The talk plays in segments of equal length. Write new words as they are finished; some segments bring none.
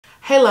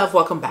Hey love,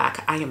 welcome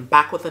back. I am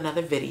back with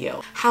another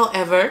video.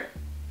 However,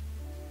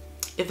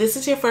 if this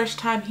is your first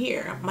time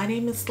here, my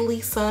name is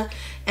Lisa,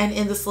 and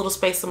in this little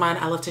space of mine,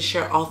 I love to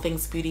share all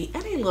things beauty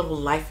and a little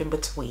life in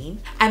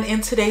between. And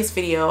in today's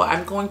video,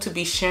 I'm going to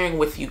be sharing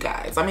with you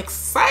guys, I'm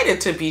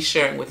excited to be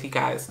sharing with you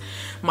guys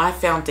my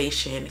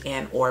foundation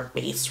and or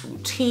base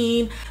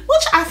routine,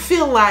 which I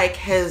feel like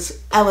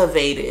has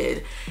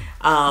elevated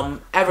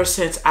ever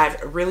since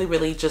I've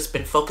really just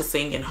been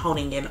focusing and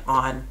honing in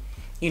on,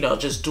 you know,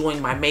 just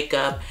doing my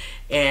makeup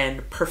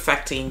and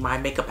perfecting my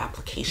makeup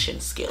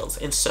application skills.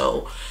 And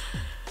so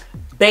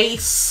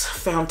base,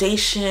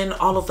 foundation,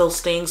 all of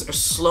those things are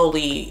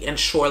slowly and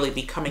surely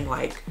becoming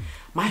like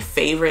my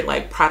favorite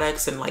like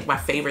products and like my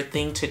favorite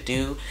thing to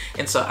do.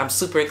 And so I'm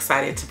super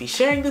excited to be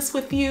sharing this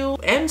with you.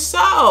 And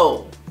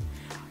so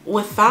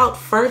without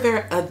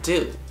further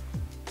ado,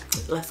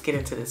 let's get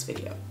into this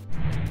video.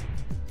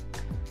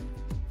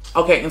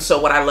 Okay, and so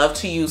what I love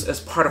to use as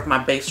part of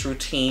my base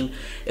routine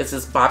is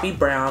this Bobbi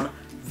Brown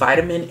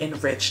vitamin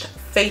enriched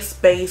face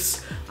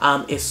base.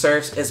 It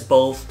serves as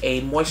both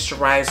a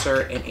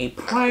moisturizer and a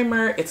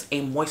primer. It's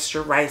a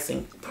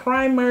moisturizing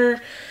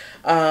primer.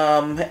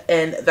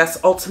 And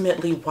that's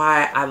ultimately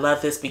why I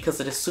love this, because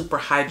it is super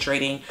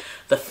hydrating.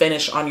 The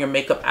finish on your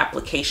makeup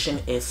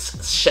application is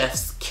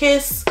chef's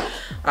kiss.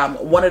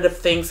 One of the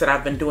things that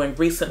I've been doing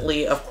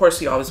recently, of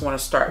course, you always want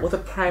to start with a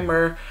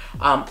primer.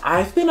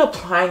 I've been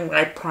applying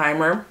my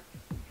primer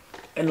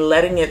and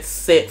letting it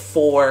sit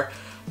for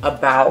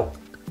about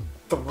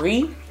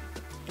 3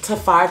 to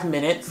 5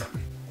 minutes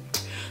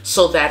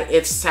so that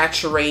it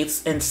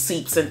saturates and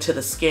seeps into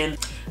the skin.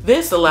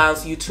 This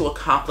allows you to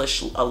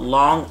accomplish a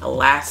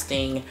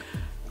long-lasting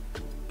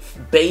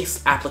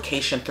base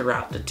application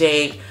throughout the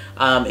day.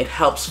 It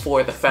helps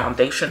for the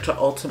foundation to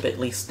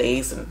ultimately stay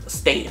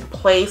in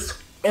place.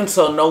 And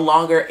so no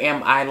longer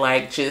am I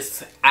like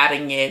just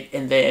adding it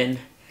and then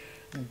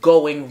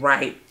going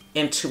right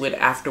into it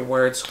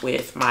afterwards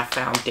with my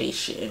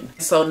foundation.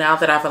 So now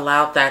that I've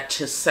allowed that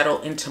to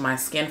settle into my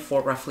skin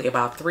for roughly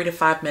about 3 to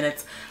 5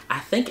 minutes, I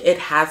think it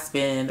has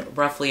been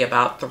roughly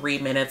about 3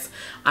 minutes,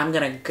 I'm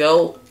gonna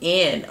go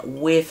in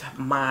with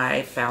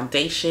my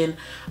foundation.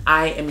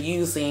 I am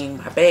using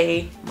my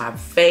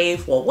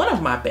fave, well, one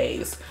of my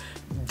baes,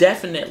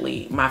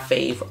 definitely my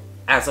fave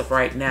as of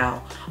right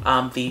now,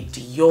 the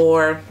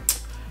Dior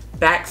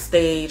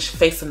Backstage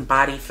Face and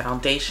Body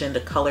Foundation.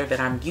 The color that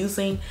I'm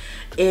using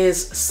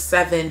is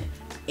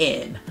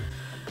 7N.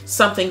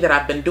 Something that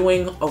I've been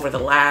doing over the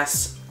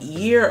last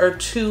year or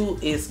two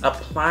is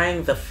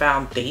applying the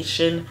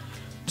foundation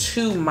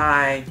to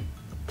my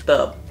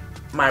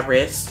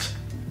wrist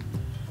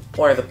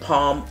or the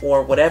palm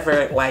or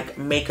whatever like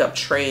makeup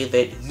tray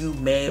that you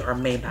may or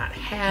may not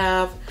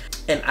have.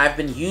 And I've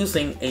been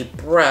using a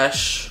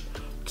brush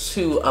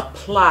to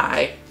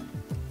apply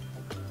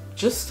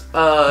just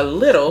a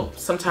little.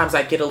 Sometimes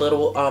I get a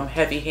little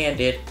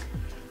heavy-handed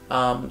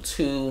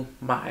to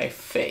my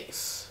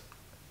face.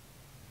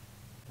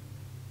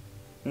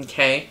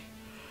 Okay,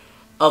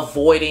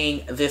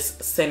 avoiding this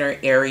center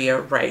area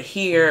right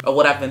here.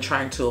 What I've been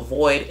trying to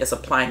avoid is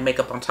applying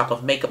makeup on top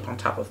of makeup on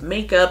top of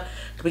makeup,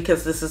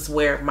 because this is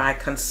where my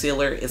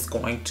concealer is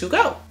going to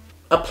go.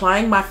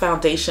 Applying my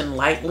foundation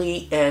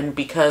lightly, and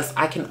because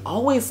I can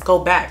always go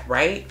back,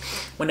 right,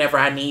 whenever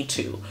I need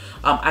to.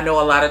 I know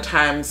a lot of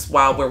times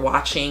while we're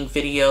watching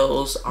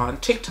videos on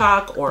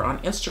TikTok or on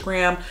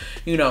Instagram,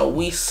 you know,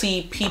 we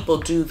see people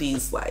do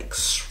these like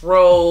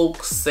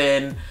strokes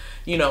and,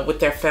 you know, with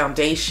their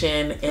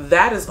foundation, and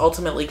that is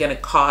ultimately going to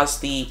cause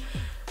the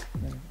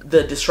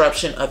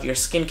disruption of your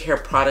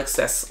skincare products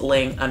that's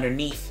laying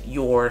underneath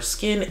your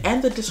skin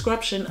and the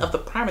disruption of the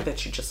primer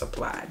that you just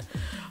applied.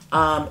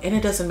 And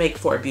it doesn't make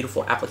for a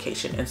beautiful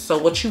application. And so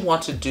what you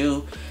want to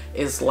do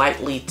is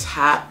lightly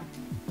tap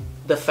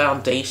the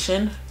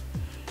foundation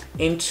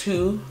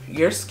into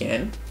your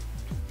skin.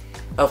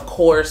 Of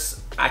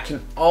course, I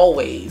can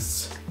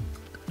always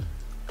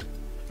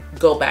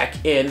go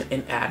back in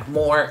and add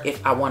more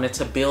if I wanted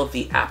to build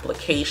the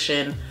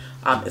application,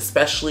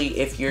 especially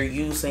if you're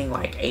using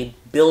like a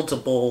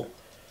buildable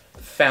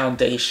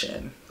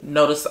foundation.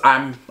 Notice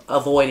I'm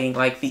avoiding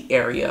like the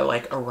area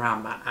like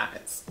around my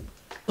eyes.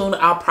 Soon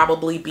I'll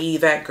probably be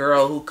that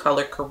girl who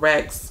color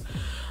corrects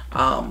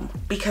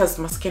because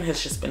my skin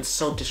has just been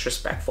so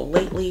disrespectful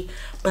lately.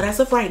 But as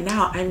of right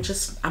now,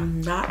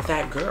 I'm not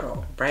that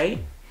girl,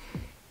 right?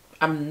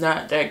 I'm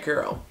not that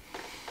girl.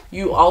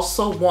 You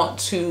also want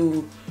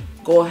to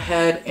go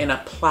ahead and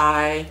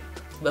apply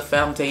the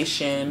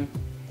foundation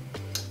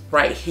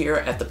right here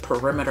at the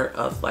perimeter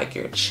of like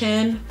your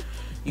chin.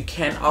 You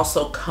can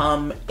also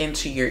come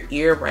into your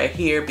ear right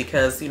here,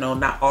 because, you know,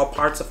 not all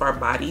parts of our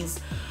bodies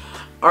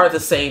are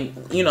the same,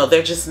 you know,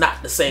 they're just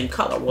not the same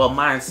color. Well,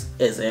 mine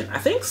isn't. I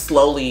think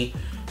slowly,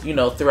 you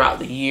know, throughout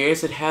the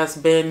years it has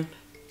been.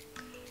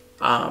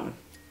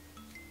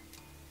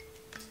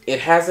 It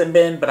hasn't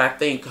been, but I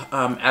think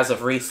as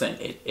of recent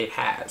it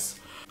has.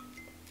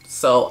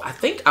 So I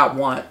think I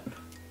want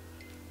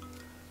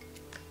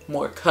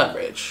more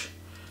coverage.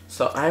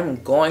 So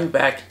I'm going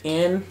back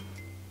in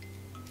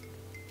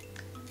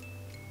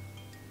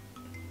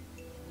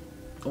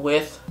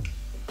with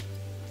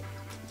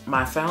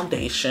my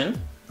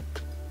foundation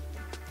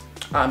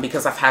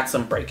because I've had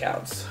some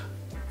breakouts.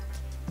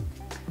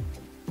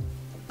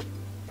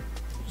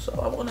 So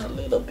I want a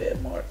little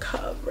bit more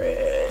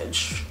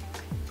coverage,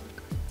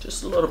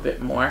 just a little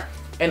bit more.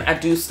 And I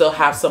do still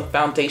have some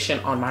foundation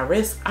on my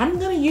wrist. I'm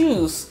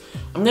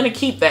gonna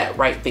keep that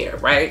right there,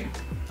 right?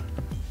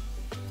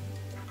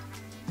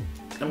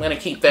 I'm gonna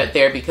keep that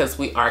there because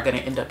we are gonna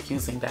end up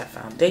using that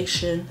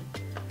foundation.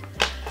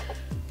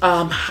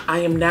 I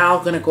am now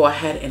gonna go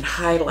ahead and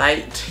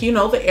highlight, you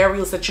know, the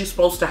areas that you're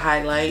supposed to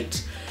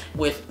highlight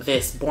with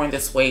this Born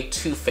This Way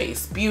Too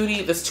Faced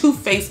Beauty. This Too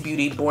Faced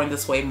Beauty Born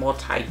This Way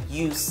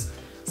multi-use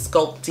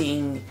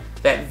sculpting,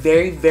 that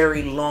very,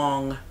 very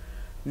long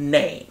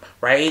name,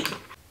 right?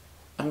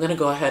 I'm gonna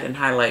go ahead and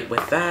highlight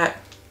with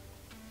that.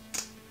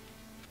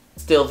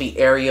 Still the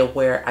area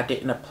where I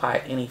didn't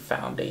apply any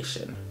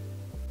foundation.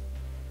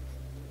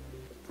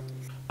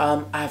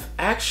 I've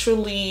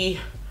actually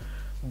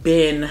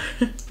been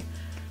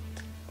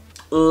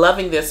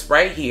loving this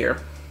right here.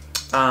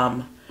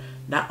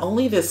 Not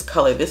only this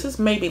color, this is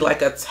maybe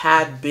like a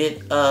tad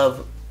bit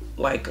of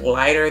like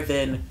lighter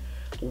than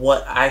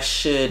what I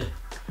should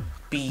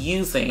be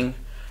using,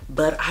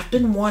 but I've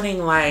been wanting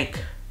like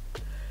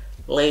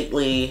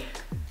lately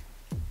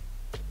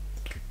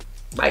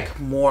like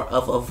more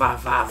of a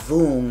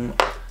va-va-voom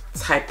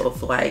type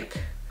of like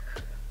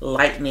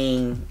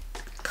lightning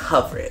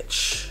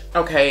coverage.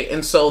 Okay,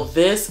 and so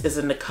this is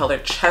in the color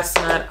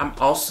Chestnut. I'm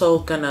also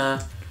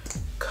gonna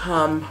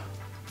come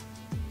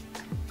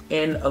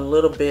in a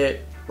little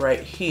bit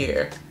right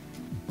here,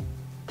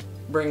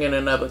 bring in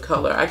another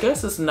color. I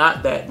guess it's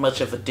not that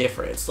much of a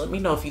difference. Let me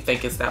know if you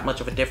think it's that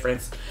much of a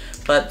difference.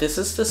 But this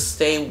is the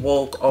Stay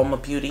Woke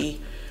UOMA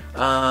Beauty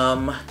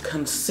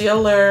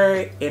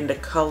concealer in the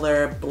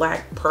color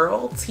Black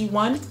Pearl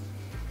T1.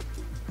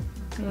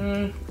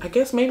 I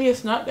guess maybe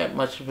it's not that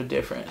much of a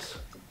difference.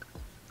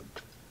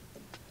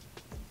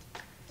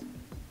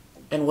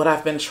 And what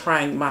I've been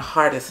trying my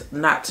hardest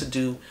not to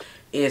do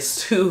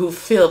is to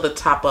fill the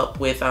top up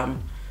with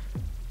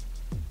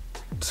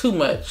too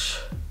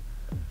much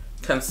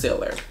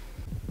concealer.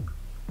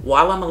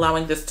 While I'm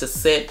allowing this to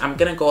sit, I'm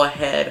gonna go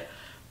ahead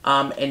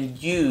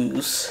and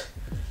use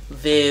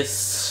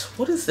this,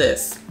 what is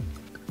this?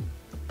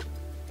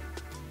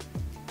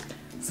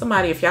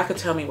 Somebody, if y'all could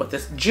tell me what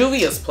this,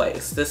 Juvia's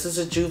Place. This is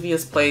a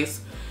Juvia's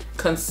Place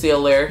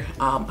concealer.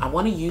 I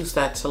want to use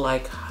that to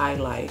like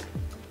highlight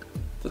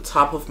the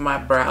top of my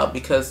brow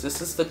because this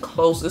is the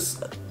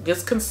closest,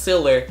 this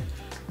concealer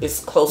is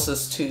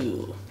closest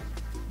to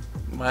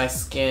my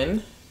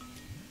skin.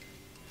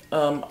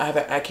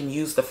 Either I can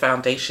use the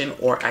foundation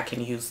or I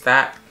can use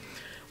that.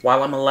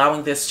 While I'm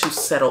allowing this to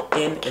settle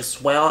in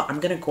as well, I'm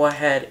gonna go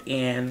ahead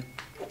and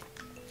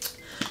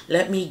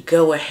let me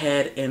go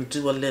ahead and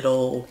do a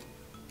little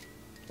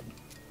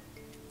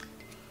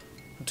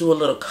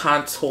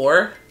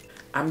contour.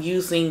 I'm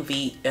using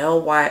the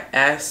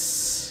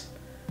LYS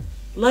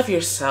Love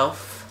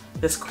Yourself,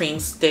 this cream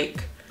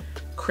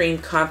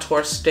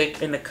contour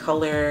stick in the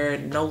color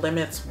No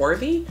Limits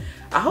Worthy.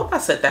 I hope I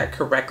said that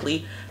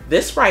correctly.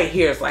 This right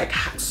here is like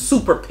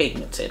super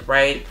pigmented,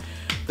 right?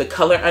 The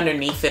color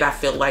underneath it I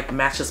feel like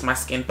matches my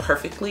skin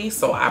perfectly,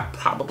 so I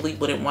probably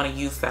wouldn't want to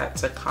use that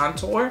to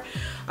contour.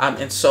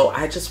 And so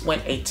I just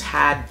went a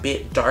tad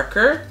bit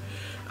darker.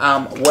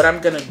 What I'm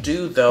gonna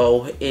do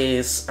though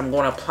is I'm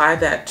gonna apply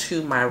that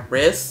to my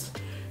wrist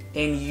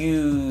and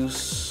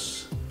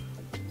use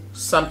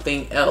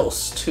something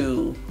else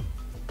to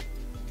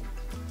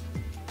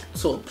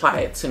apply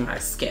it to my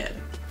skin.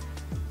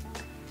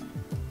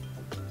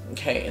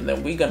 Okay, and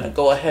then we're gonna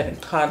go ahead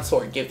and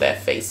contour, give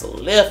that face a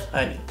lift,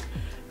 honey.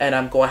 And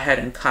I'm go ahead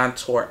and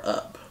contour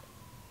up.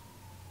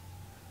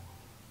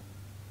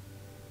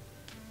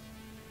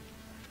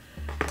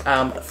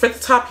 For the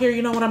top here,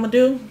 you know what I'm gonna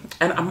do?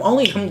 And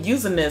I'm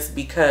using this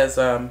because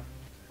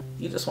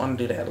you just wanna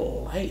do that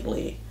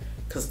lightly.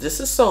 Cause this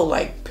is so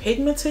like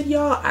pigmented,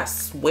 y'all, I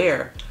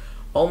swear.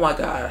 Oh my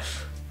gosh.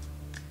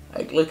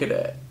 Like, look at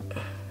that.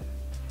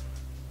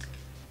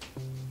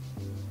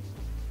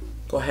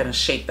 Go ahead and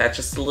shake that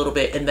just a little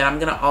bit. And then I'm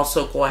gonna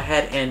also go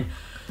ahead and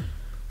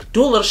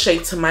do a little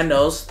shake to my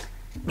nose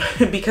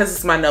because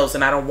it's my nose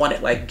and I don't want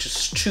it like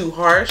just too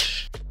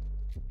harsh.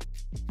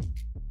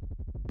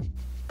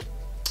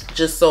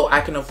 Just so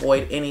I can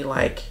avoid any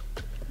like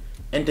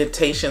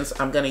indentations,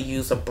 I'm gonna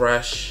use a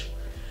brush.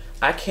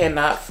 I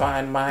cannot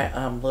find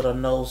my little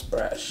nose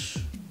brush.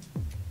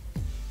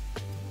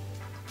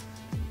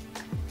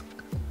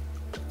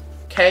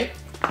 Okay,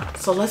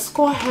 so let's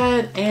go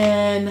ahead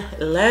and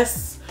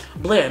let's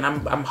blend.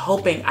 I'm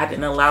hoping I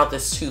didn't allow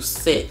this to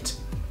sit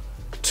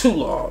too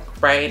long,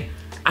 right?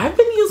 I've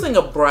been using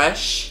a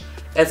brush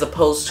as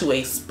opposed to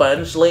a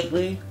sponge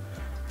lately.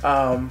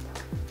 I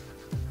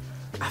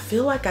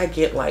feel like I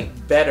get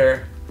like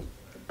better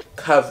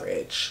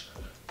coverage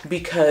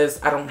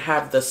because I don't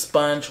have the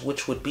sponge,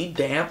 which would be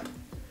damp,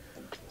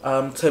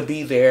 to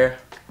be there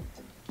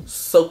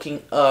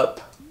soaking up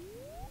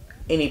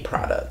any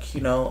product.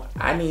 You know,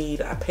 I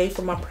pay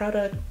for my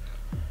product,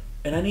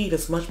 And I need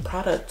as much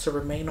product to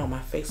remain on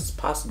my face as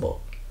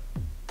possible,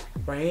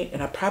 right?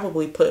 And I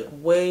probably put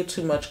way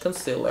too much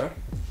concealer.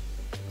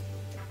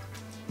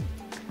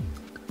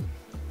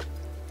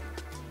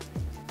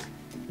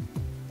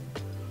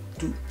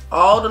 Do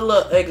all the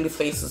little ugly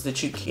faces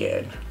that you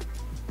can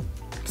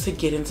to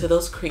get into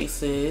those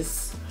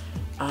creases,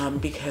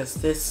 because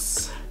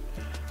this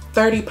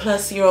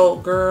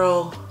 30-plus-year-old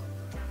girl,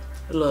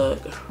 look,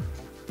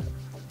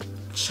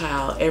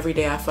 child, every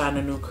day I find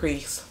a new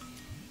crease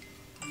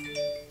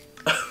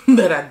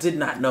that I did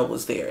not know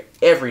was there.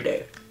 Every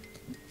day.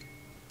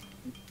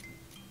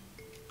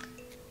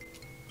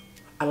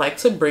 I like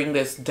to bring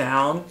this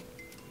down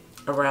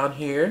around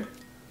here,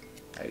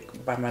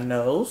 like by my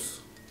nose.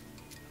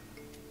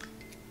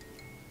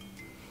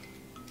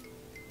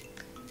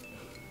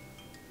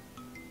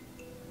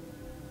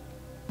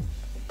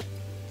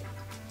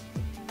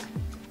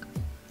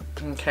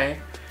 Okay,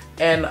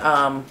 and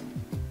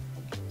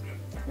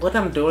what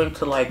I'm doing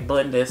to like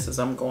blend this is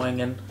I'm going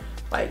in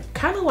like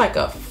kind of like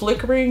a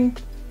flickering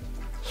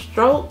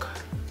stroke,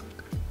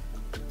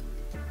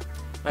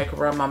 like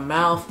around my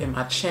mouth and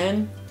my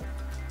chin.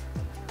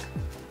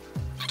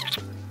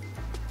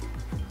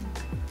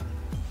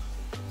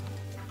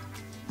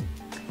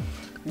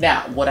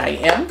 Now, what I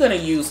am gonna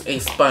use a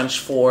sponge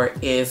for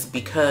is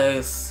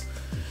because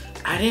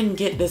I didn't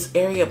get this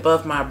area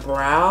above my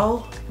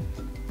brow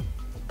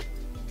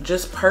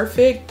just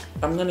perfect.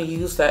 I'm gonna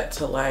use that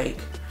to like,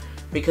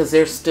 because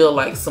there's still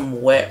like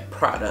some wet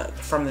product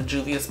from the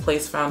Juvia's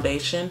Place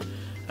foundation.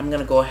 I'm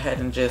gonna go ahead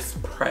and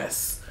just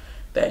press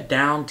that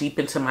down deep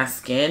into my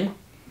skin.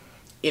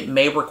 It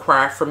may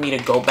require for me to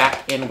go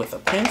back in with a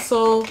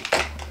pencil,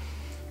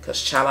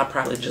 because child, I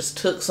probably just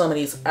took some of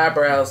these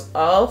eyebrows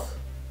off.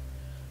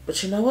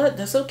 But you know what?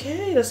 That's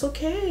okay. That's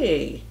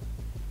okay.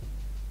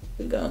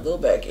 We're gonna go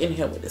back in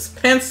here with this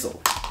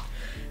pencil.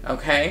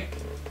 Okay.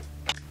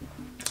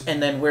 And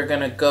then we're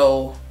gonna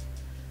go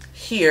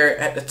here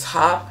at the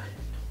top,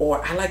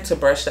 or I like to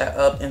brush that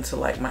up into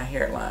like my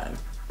hairline.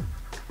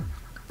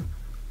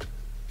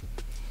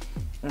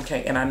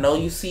 Okay, and I know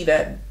you see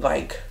that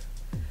like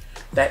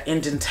that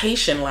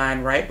indentation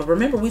line, right? But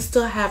remember, we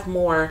still have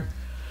more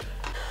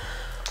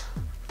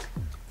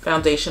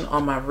foundation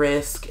on my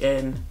wrist,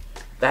 and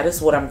that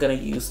is what I'm gonna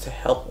use to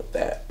help with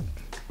that.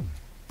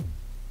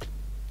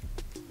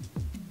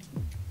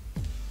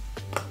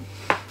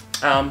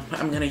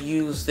 I'm gonna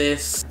use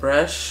this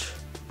brush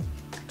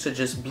to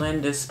just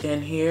blend this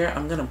in here.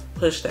 I'm gonna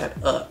push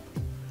that up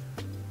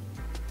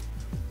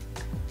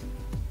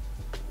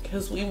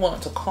because we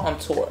want to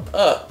contour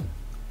up.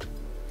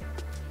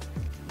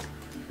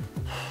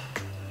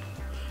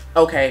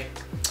 Okay,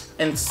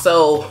 and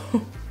so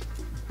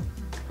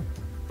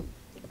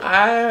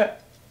I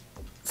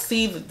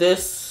see that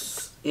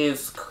this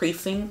is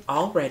creasing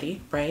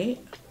already, right?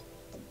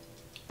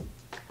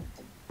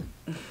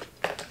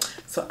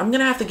 So I'm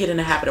gonna have to get in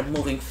the habit of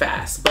moving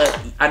fast, but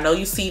I know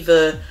you see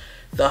the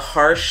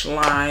harsh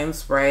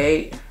lines,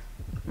 right?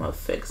 I'm gonna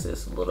fix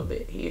this a little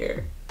bit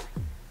here.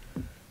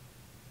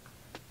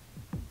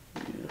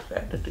 You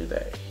have to do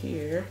that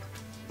here.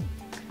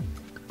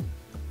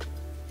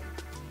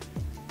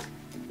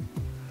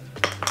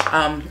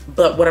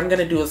 But what I'm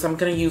gonna do is I'm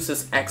gonna use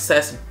this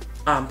excess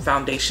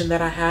foundation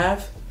that I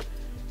have,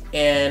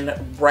 and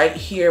right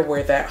here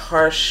where that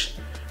harsh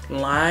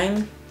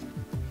line,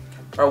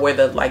 or where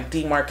the like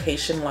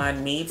demarcation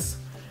line meets,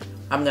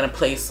 I'm gonna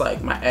place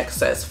like my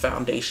excess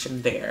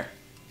foundation there.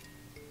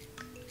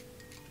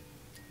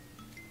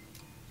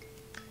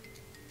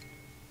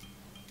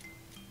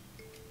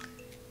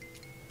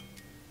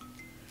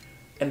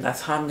 And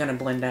that's how I'm gonna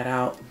blend that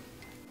out.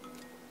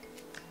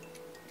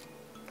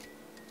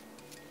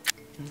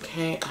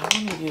 Okay, I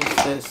wanna use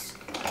this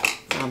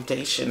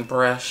foundation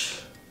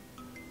brush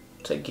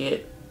to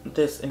get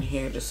this in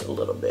here just a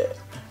little bit.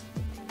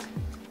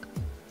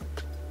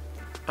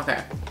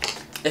 Okay,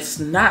 it's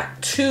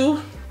not too,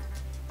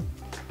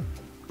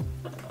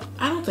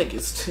 I don't think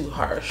it's too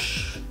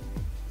harsh.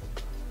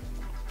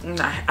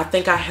 I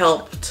think I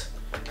helped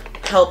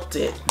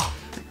it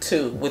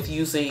too with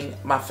using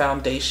my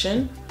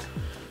foundation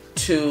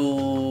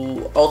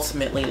to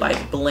ultimately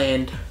like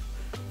blend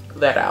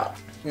that out.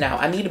 Now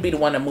I need to be the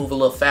one to move a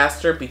little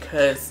faster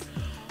because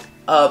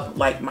of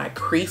like my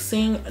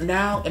creasing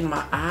now in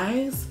my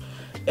eyes.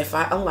 If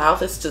I allow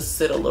this to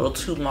sit a little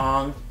too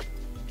long,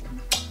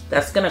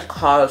 that's gonna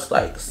cause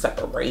like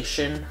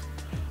separation.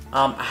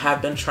 I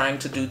have been trying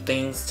to do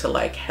things to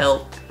like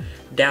help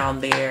down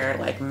there,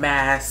 like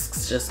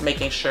masks, just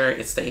making sure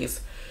it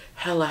stays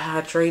hella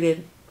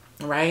hydrated,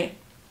 right?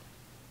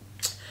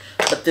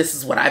 But this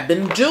is what I've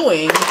been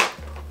doing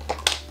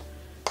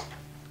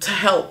to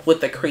help with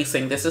the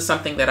creasing. This is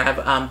something that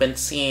I've been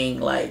seeing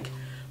like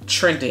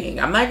trending.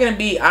 I'm not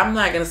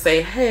gonna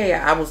say, hey,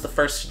 I was the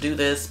first to do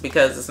this,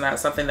 because it's not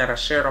something that I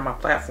shared on my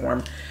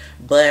platform.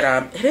 But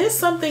it is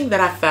something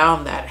that I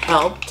found that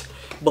helped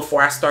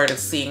before I started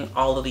seeing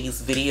all of these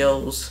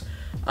videos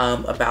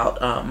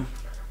about,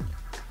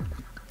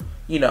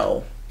 you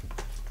know,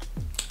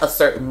 a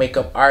certain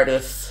makeup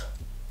artist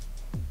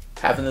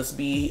having this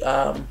be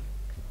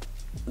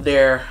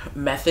their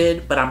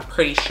method, but I'm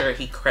pretty sure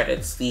he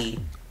credits the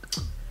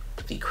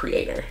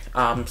creator.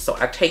 So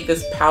I take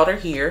this powder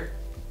here,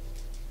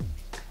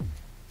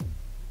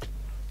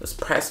 this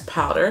pressed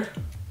powder.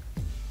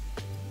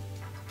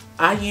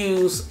 I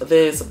use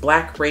this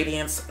Black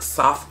Radiance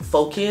Soft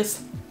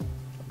Focus,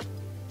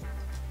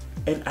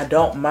 and I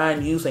don't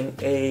mind using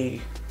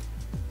a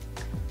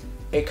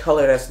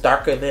color that's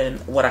darker than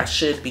what I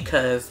should,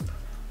 because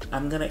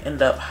I'm gonna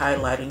end up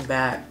highlighting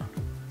that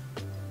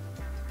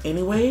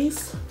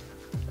anyways,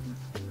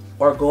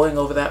 or going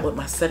over that with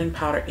my setting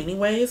powder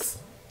anyways.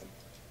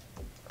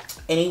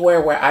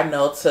 Anywhere where I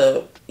know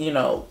to, you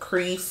know,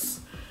 crease,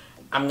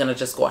 I'm gonna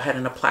just go ahead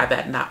and apply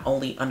that, not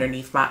only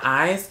underneath my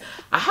eyes.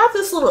 I have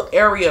this little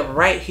area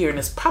right here, and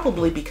it's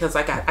probably because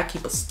I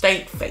keep a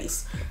stank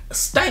face. A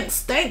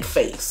stank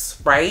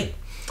face, right?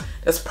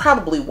 That's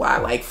probably why,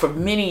 like, for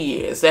many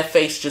years, that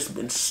face just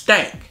been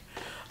stank.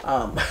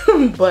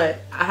 But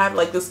I have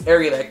like this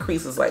area that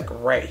creases like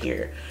right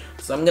here.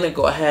 So I'm gonna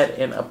go ahead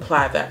and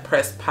apply that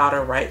pressed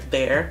powder right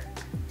there.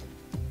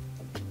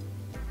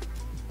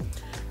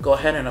 Go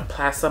ahead and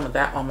apply some of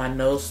that on my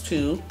nose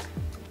too.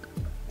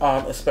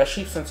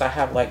 Especially since I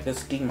have like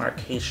this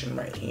demarcation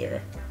right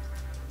here.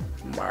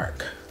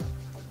 Mark.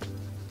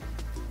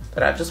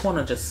 But I just want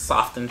to just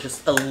soften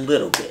just a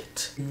little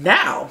bit.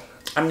 Now,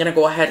 I'm gonna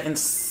go ahead and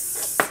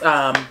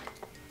set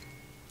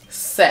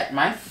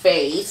my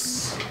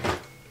face.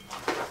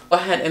 Go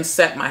ahead and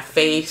set my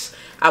face.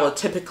 I would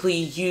typically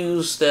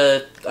use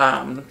the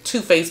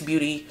Too Faced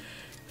Beauty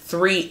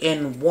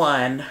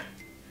 3-in-1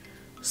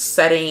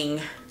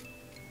 setting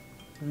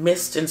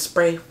mist and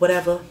spray,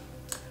 whatever.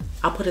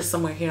 I'll put it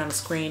somewhere here on the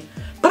screen,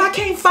 but I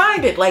can't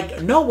find it,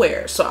 like,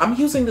 nowhere. So I'm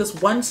using this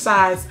One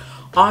Size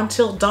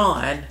Until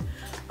Dawn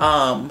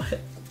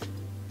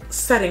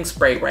setting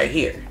spray right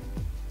here.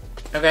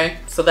 Okay,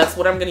 so that's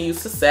what I'm gonna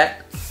use to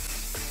set.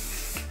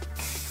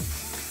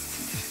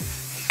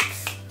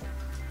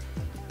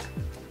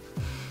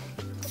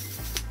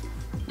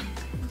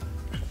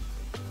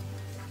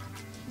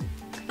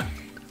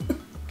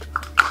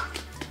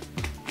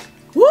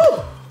 Woo!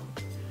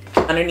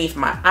 Underneath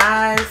my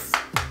eyes.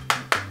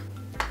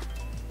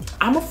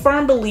 I'm a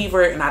firm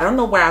believer, and I don't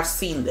know where I've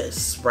seen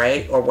this,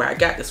 right? Or where I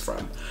got this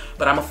from,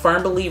 but I'm a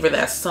firm believer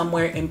that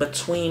somewhere in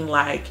between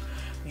like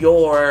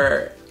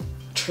your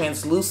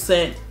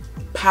translucent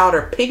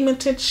powder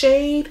pigmented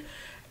shade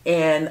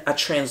and a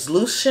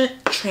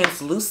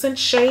translucent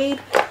shade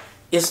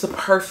is the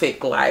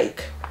perfect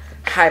like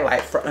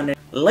highlight for under.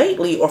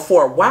 Lately, or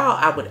for a while,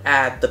 I would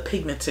add the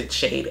pigmented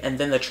shade and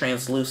then the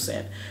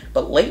translucent.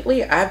 But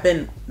lately, I've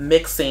been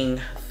mixing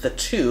the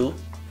two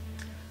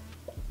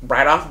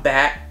right off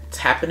bat,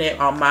 tapping it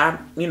on my,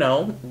 you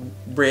know,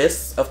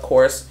 wrists, of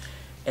course,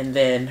 and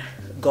then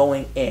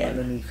going in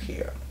underneath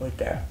here like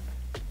that.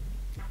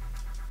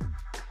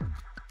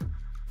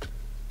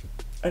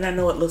 And I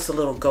know it looks a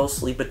little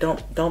ghostly, but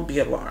don't be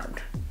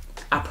alarmed.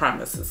 I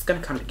promise it's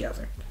gonna come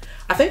together.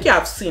 I think y'all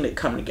have seen it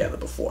come together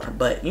before,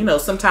 but you know,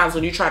 sometimes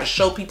when you try to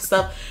show people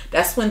stuff,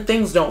 that's when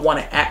things don't want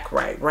to act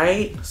right,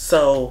 right?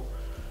 So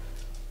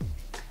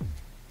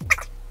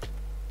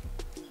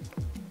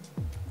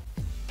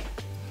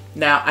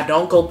now I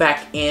don't go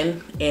back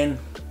in and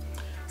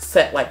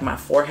set like my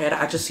forehead.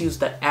 I just use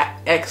the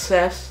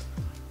excess.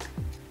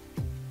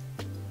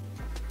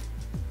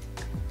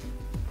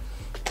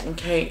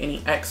 Okay,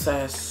 any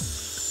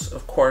excess,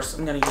 of course,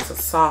 I'm gonna use a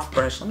soft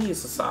brush. Let me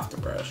use a softer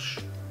brush.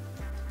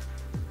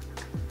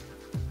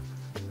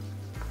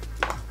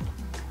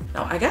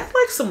 Now I got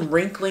like some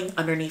wrinkling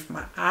underneath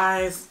my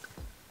eyes.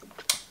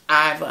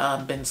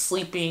 I've been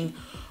sleeping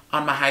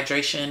on my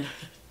hydration,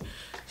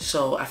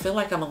 so I feel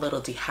like I'm a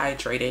little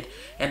dehydrated,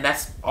 and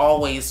that's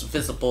always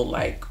visible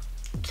like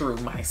through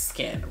my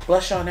skin.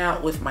 Blush on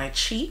out with my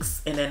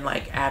cheeks and then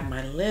like add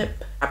my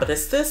lip. But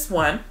it's this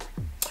one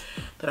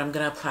that I'm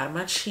gonna apply to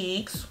my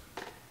cheeks.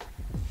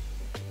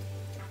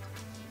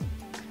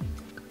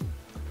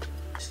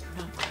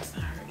 No, that's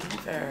not her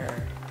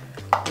either.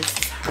 This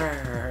is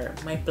her,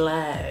 my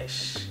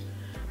blush,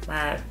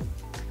 my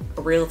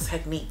Real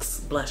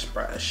Techniques blush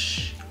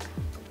brush.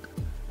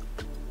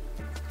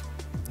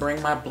 Bring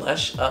my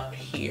blush up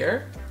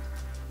here,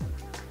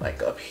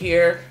 like up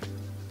here.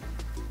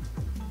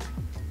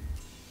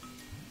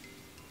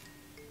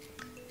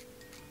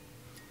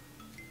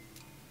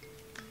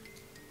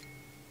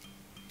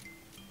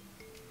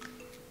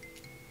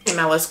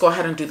 Now let's go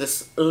ahead and do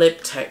this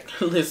lip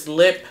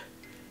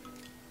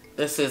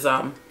This is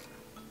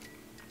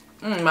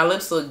my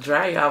lips look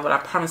dry, y'all, but I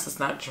promise it's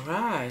not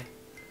dry.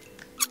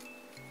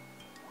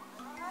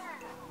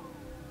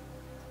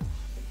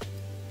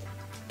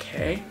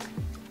 Okay.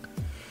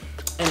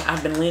 And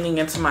I've been leaning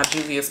into my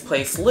Juvia's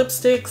Place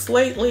lipsticks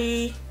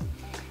lately.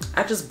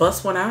 I just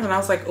bust one out and I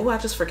was like, oh, I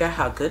just forgot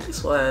how good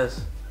this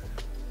was.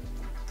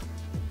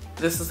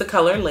 This is the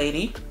color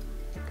Lady.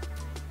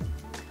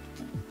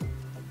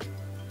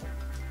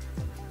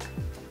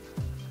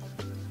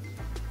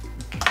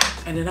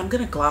 And then I'm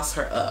gonna gloss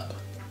her up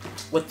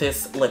with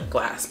this lip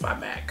gloss by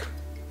MAC.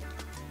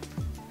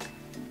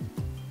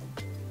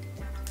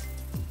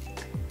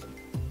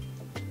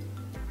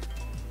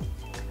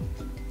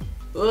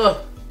 Ugh.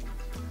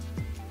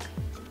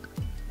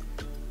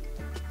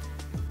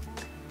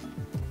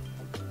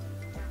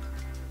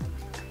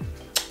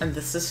 And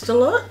this is the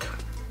look.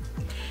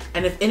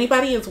 And if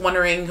anybody is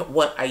wondering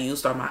what I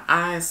used on my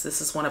eyes,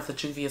 this is one of the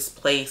Juvia's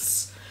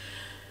Place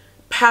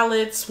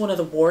palettes, one of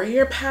the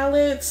Warrior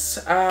palettes.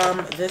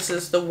 This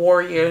is the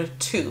Warrior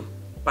 2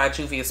 by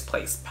Juvia's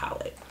Place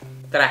palette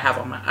that I have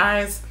on my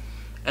eyes.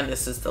 And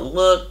this is the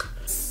look.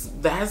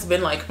 That has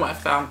been like my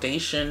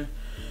foundation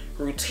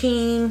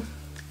routine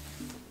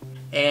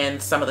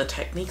and some of the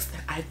techniques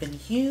that I've been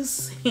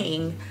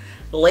using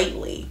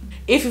lately.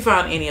 If you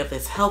found any of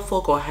this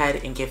helpful, go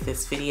ahead and give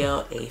this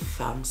video a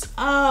thumbs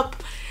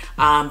up.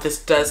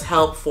 This does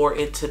help for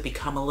it to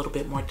become a little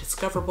bit more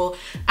discoverable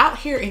out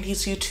here in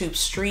these YouTube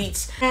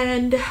streets.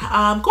 And go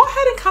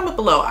ahead and comment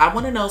below. I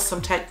want to know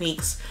some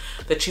techniques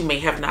that you may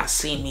have not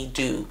seen me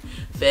do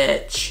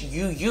that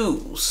you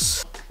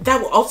use that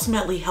will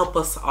ultimately help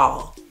us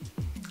all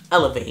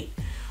elevate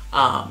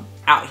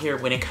out here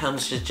when it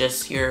comes to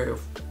just your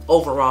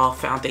overall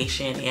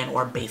foundation and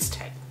or base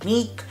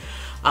technique.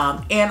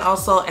 And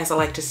also, as I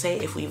like to say,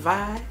 if we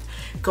vibe,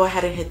 go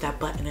ahead and hit that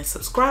button and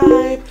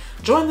subscribe,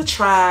 join the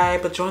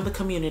tribe, join the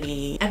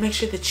community, and make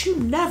sure that you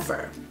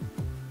never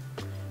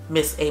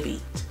miss a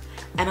beat.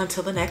 And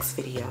until the next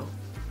video,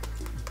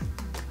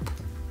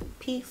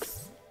 peace.